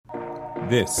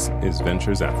This is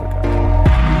Ventures Africa.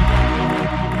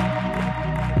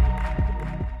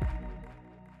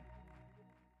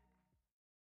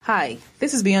 Hi,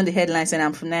 this is Beyond the Headlines and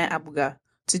I'm Funaya Abuga.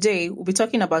 Today, we'll be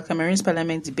talking about Cameroon's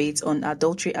parliament debate on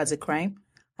adultery as a crime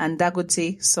and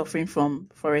Dangote suffering from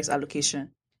forest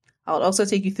allocation. I'll also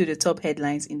take you through the top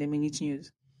headlines in the Minute News.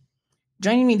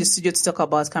 Joining me in the studio to talk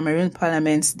about Cameroon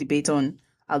parliament's debate on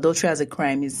adultery as a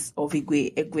crime is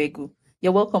Ovigwe Egwegu.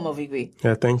 You're welcome, Ovigwe.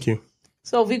 Yeah, thank you.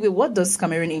 So, Ovigwe, what does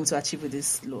Cameroon aim to achieve with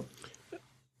this law?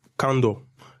 Candor.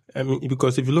 I mean,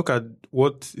 because if you look at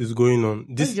what is going on,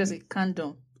 this is just a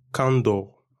candor. Candor.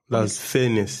 That's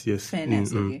fairness. Yes.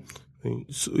 Fairness. Okay.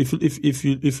 So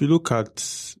if you look at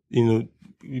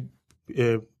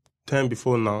time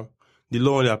before now, the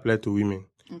law only applied to women.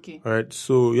 Okay. All right.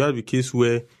 So you have the case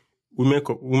where women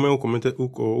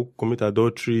who commit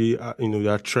adultery, they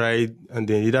are tried and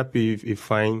then either pay a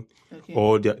fine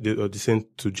or they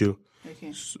sent to jail.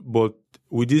 Okay. But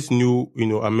with this new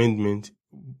amendment,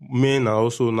 men are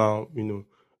also now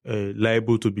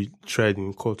liable to be tried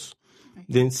in courts. Okay.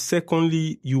 Then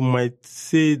secondly, you might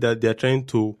say that they are trying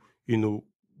to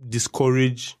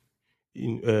discourage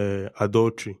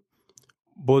adultery.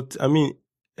 But I mean,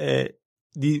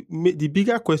 the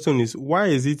bigger question is, why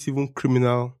is it even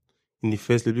criminal in the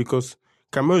first place? Because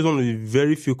Cameroon is one of the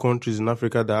very few countries in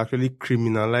Africa that actually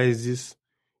criminalizes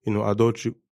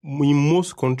adultery. In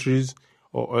most countries,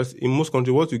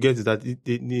 what you get is that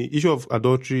the issue of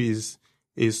adultery is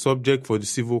a subject for the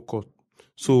civil court.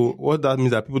 So what that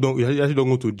means that you actually don't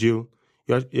go to jail.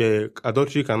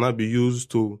 Adultery cannot be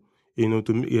used to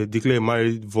declare a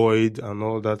marriage void and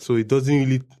all that. So it doesn't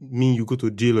really mean you go to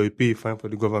jail or you pay a fine for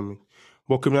the government.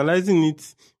 But criminalizing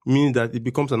it means that it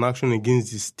becomes an action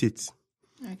against the state.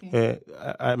 Okay.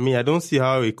 I don't see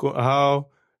how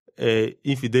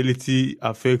infidelity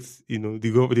affects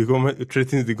the government,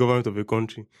 threatens the government of a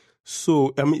country.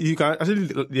 So I mean, you can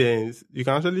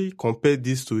actually compare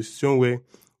this to a situation where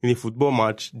in a football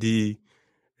match the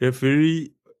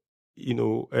referee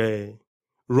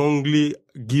wrongly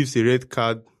gives a red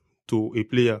card to a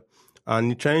player,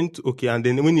 and and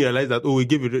then when you realize that we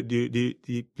gave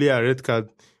the player a red card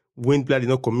when the player did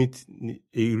not commit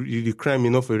the crime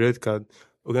enough a red card,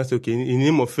 we can say in the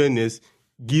name of fairness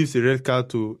gives a red card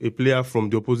to a player from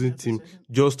the opposing team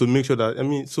just to make sure that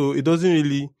so it doesn't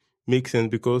really make sense,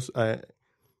 because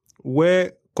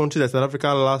where countries like South Africa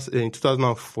last in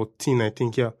 2014, I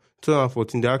think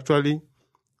 2014,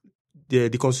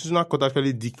 the Constitutional Court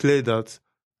actually declared that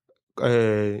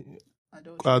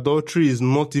adultery is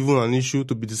not even an issue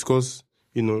to be discussed,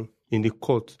 in the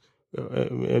court.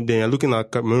 Then you're looking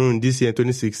at Cameroon this year,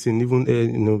 2016,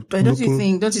 even But don't you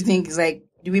think it's like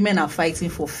the women are fighting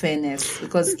for fairness?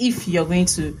 Because if you're going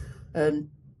to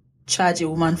charge a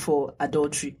woman for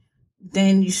adultery,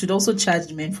 then you should also charge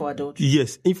the men for adultery.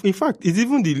 Yes, in fact, it's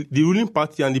even the ruling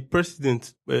party and the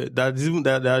president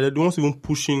that are the ones even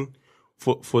pushing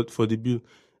for the bill.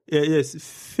 Yes,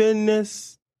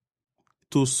 fairness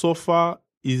to suffer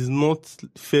is not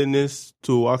fairness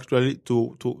to actually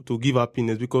to give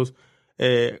happiness, because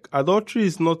adultery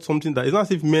is not something that, it's not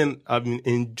as if men have been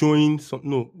enjoying something.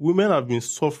 No, women have been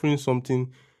suffering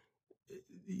something.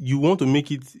 You want to make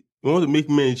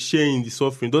men share in the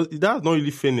suffering. That's not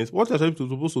really fairness. What you're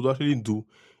supposed to actually do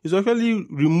is actually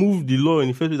remove the law in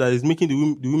the first place that is making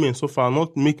the women suffer,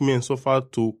 not make men suffer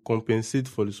to compensate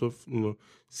for the suffering.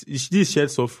 This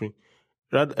shared suffering.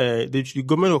 The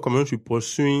government of Cameroon should be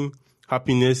pursuing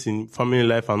happiness in family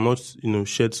life and not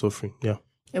shared suffering. Yeah.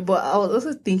 But I was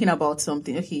also thinking about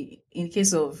something. Okay, in the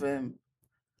case of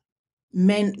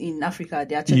men in Africa,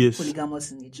 they are actually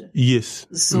polygamous in nature. Yes.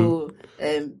 So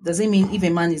does it mean if a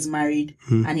man is married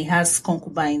and he has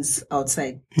concubines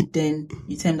outside, then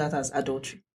you term that as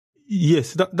adultery?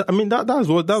 Yes. That's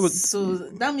what that was. So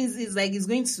that means it's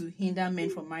going to hinder men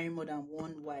from marrying more than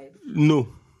one wife. No.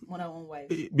 More than one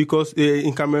wife. Because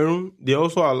in Cameroon, they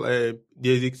also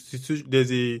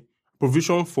there's a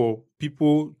provision for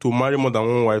people to marry more than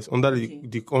one wife under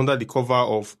the cover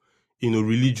of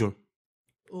religion.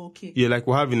 Okay. Yeah, like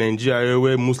we have in Nigeria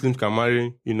where Muslims can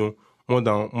marry more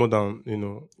than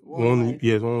one wife.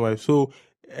 Yes, one wife. So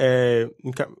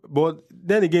but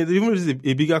then again, even this is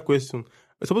a bigger question.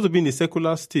 It's supposed to be in a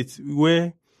secular state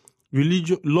where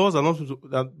laws are not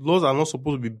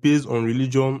supposed to be based on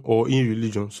religion or in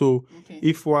religion. So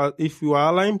if you are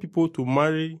allowing people to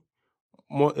marry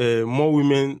more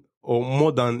women or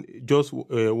more than just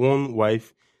one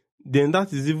wife, then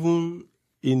that is even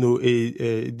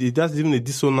that's even a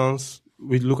dissonance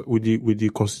with the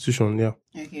Constitution. Yeah.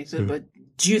 Okay. So, but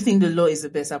do you think the law is the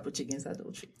best approach against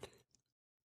adultery?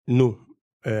 No,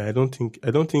 I don't think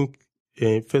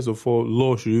first of all,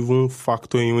 law should even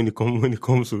factor in when it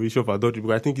comes to the issue of adultery.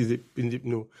 Because I think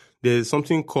there's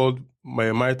something called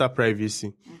marital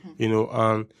privacy,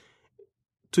 and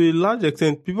to a large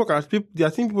extent, I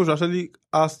think people should actually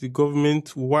ask the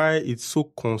government why it's so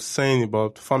concerned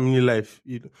about family life.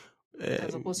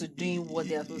 As opposed to doing what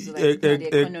they are supposed to, like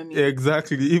the economy.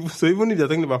 Exactly. Even if they're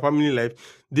talking about family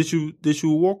life, they should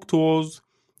work towards,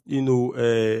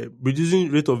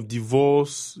 reducing rate of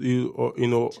divorce,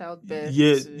 childbirth,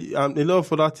 and a lot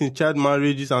of other things, child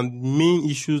marriages, and main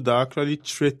issues that actually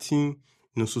threaten,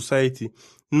 society.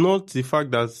 Not the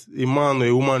fact that a man or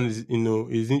a woman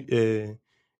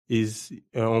is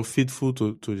unfaithful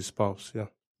to the spouse. Yeah.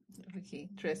 Okay,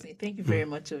 interesting. Thank you very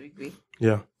much, Ovigwe.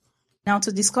 Yeah. Now,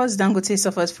 to discuss Dangote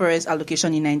surface forest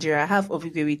allocation in Nigeria, I have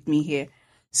Ovigwe with me here.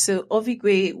 So,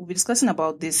 Ovigwe, we'll be discussing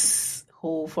about this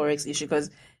whole forex issue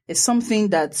because it's something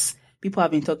that people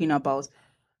have been talking about.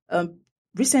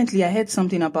 Recently, I heard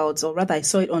something about, or rather, I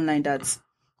saw it online that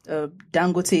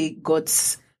Dangote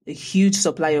got a huge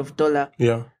supply of dollar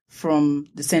from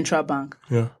the central bank.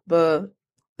 Yeah. But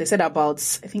they said about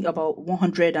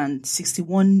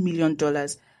 $161 million.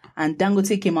 And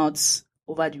Dangote came out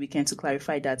over the weekend to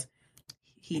clarify that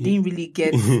he didn't really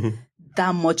get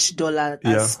that much dollar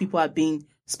as people are being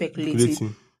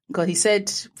speculating. Because he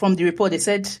said, from the report, they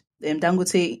said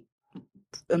Dangote,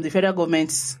 the federal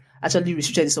government actually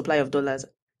restricted the supply of dollars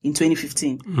in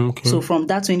 2015. Okay. So from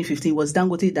that 2015 was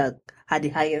Dangote that had the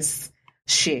highest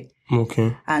share.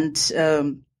 Okay. And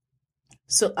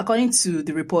so according to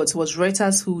the report, it was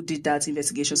Reuters who did that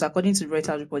investigation. So according to the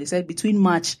Reuters report, they said between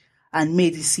March and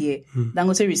May this year,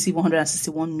 Dangote received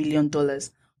 $161 million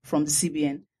from the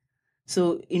CBN.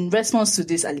 So in response to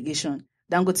this allegation,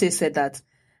 Dangote said that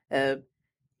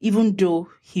even though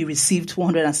he received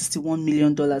 $461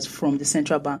 million from the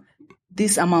central bank,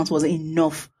 this amount wasn't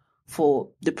enough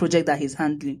for the project that he's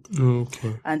handling.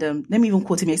 Okay. And let me even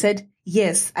quote him. He said,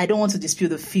 yes, I don't want to dispute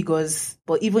the figures,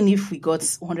 but even if we got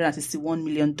 $161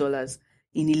 million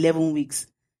in 11 weeks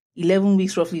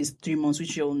roughly is 3 months,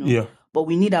 which you all know. Yeah. But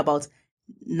we need about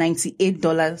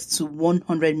 $98 to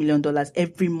 $100 million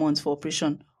every month for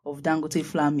operation of Dangote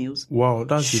flour mills. Wow,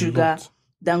 that's sugar, a lot.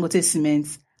 Dangote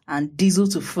cement, and diesel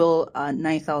to fuel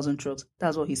 9,000 trucks.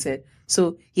 That's what he said.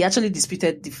 So he actually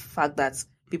disputed the fact that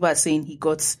people are saying he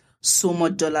got so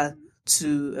much dollar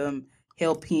to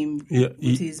help him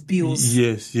with his bills.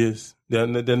 Yes. They're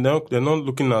not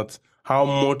looking at how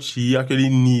much he actually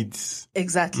needs.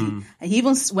 Exactly. And he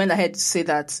even went ahead to say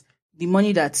that the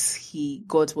money that he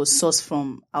got was sourced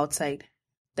from outside.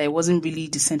 That it wasn't really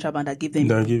the central bank that gave them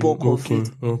the bulk of it.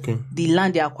 Okay. The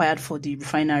land they acquired for the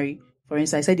refinery, for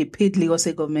instance, I said they paid Lagos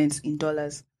State government in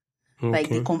dollars. Okay. Like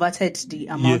they converted the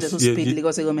amount they're supposed to pay the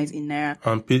Lagos State government in naira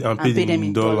and paid them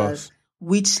in dollars.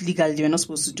 Which legally they were not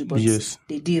supposed to do, but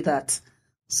they did that.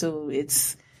 So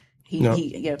it's But do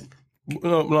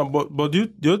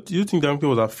you think Dangote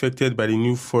was affected by the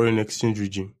new foreign exchange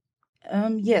regime?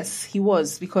 Yes, he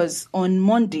was, because on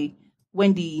Monday,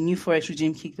 when the new forex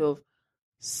regime kicked off,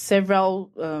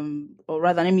 several, or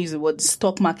rather, let me use the word,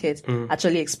 stock market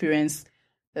actually experienced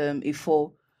a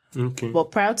fall. Okay.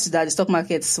 But prior to that, the stock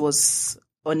market was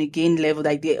on a gain level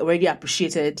that they already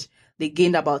appreciated. They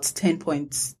gained about 10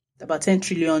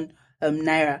 trillion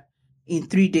naira in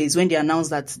 3 days when they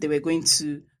announced that they were going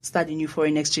to start the new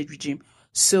foreign exchange regime.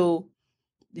 So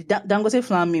the Dangote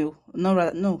flour mill,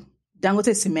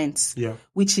 Dangote cement,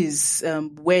 which is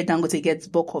where Dangote gets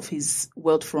bulk of his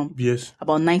wealth from. Yes.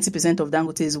 About 90% of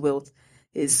Dangote's wealth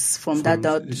is from that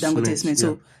Dangote cement.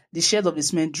 So the shares of the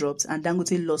cement dropped and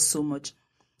Dangote lost so much.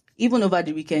 Even over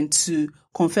the weekend, to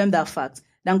confirm that fact,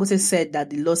 Dangote said that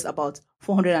they lost about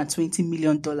 $420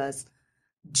 million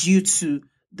due to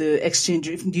the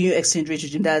new exchange rate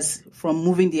regime. That's from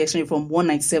moving the exchange from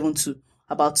 197 to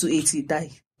about 280. That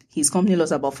his company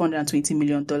lost about $420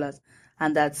 million,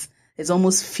 and that's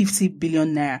almost 50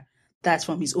 billion naira. That's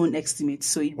from his own estimates.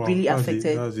 So it really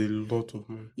affected. That's a lot of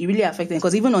money. It really affected,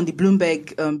 because even on the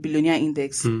Bloomberg Billionaire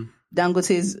Index,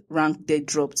 Dangote's rank there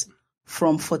dropped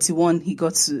from 41. He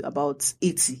got to about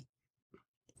 80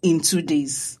 in 2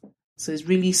 days. So it's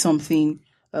really something.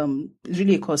 It's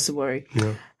really a cause to worry.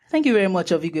 Yeah. Thank you very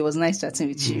much, Ovigwe. It was nice chatting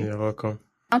with you. You're welcome.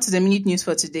 On to the minute news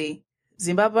for today.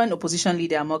 Zimbabwean opposition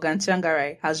leader Morgan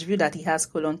Tsvangirai has revealed that he has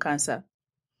colon cancer.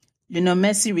 Lionel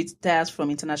Messi retires from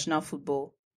international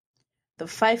football. The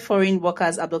 5 foreign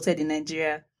workers abducted in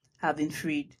Nigeria have been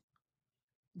freed.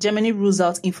 Germany rules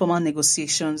out informal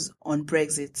negotiations on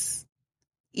Brexit.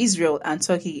 Israel and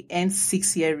Turkey end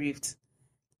 6-year rift.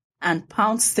 And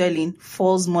pound sterling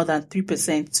falls more than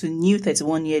 3% to new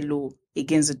 31-year low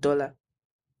against the dollar.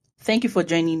 Thank you for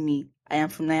joining me. I am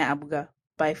Funaya Abuga.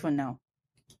 Bye for now.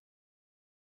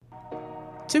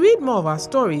 To read more of our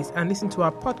stories and listen to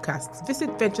our podcasts,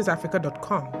 visit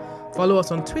venturesafrica.com. Follow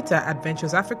us on Twitter at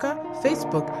Ventures Africa,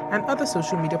 Facebook, and other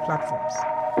social media platforms.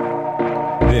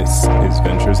 This is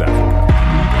Ventures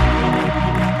Africa.